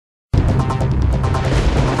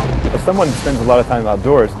as someone who spends a lot of time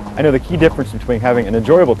outdoors, I know the key difference between having an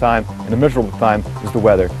enjoyable time and a miserable time is the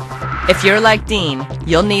weather. If you're like Dean,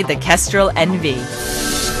 you'll need the Kestrel NV.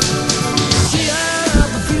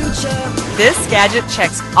 This gadget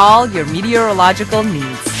checks all your meteorological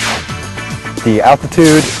needs. The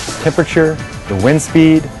altitude, temperature, the wind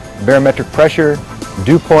speed, barometric pressure,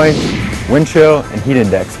 dew point, wind chill, and heat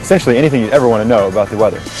index. Essentially anything you'd ever want to know about the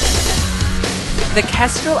weather. The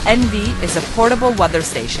Kestrel NV is a portable weather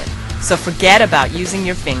station, so forget about using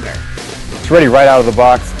your finger. It's ready right out of the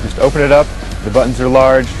box. Just open it up, the buttons are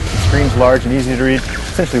large, the screen's large and easy to read.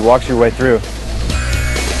 Essentially walks your way through.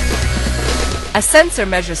 A sensor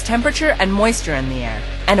measures temperature and moisture in the air,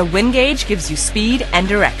 and a wind gauge gives you speed and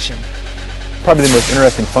direction. Probably the most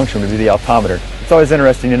interesting function would be the altimeter. It's always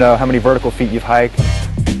interesting to know how many vertical feet you've hiked.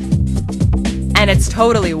 And it's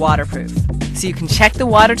totally waterproof, so you can check the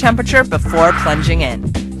water temperature before plunging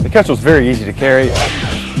in. The Kestrel's very easy to carry,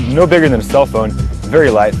 no bigger than a cell phone, very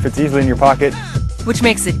light, fits easily in your pocket. Which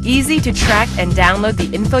makes it easy to track and download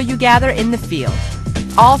the info you gather in the field.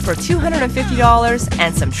 All for $250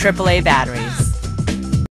 and some AAA batteries.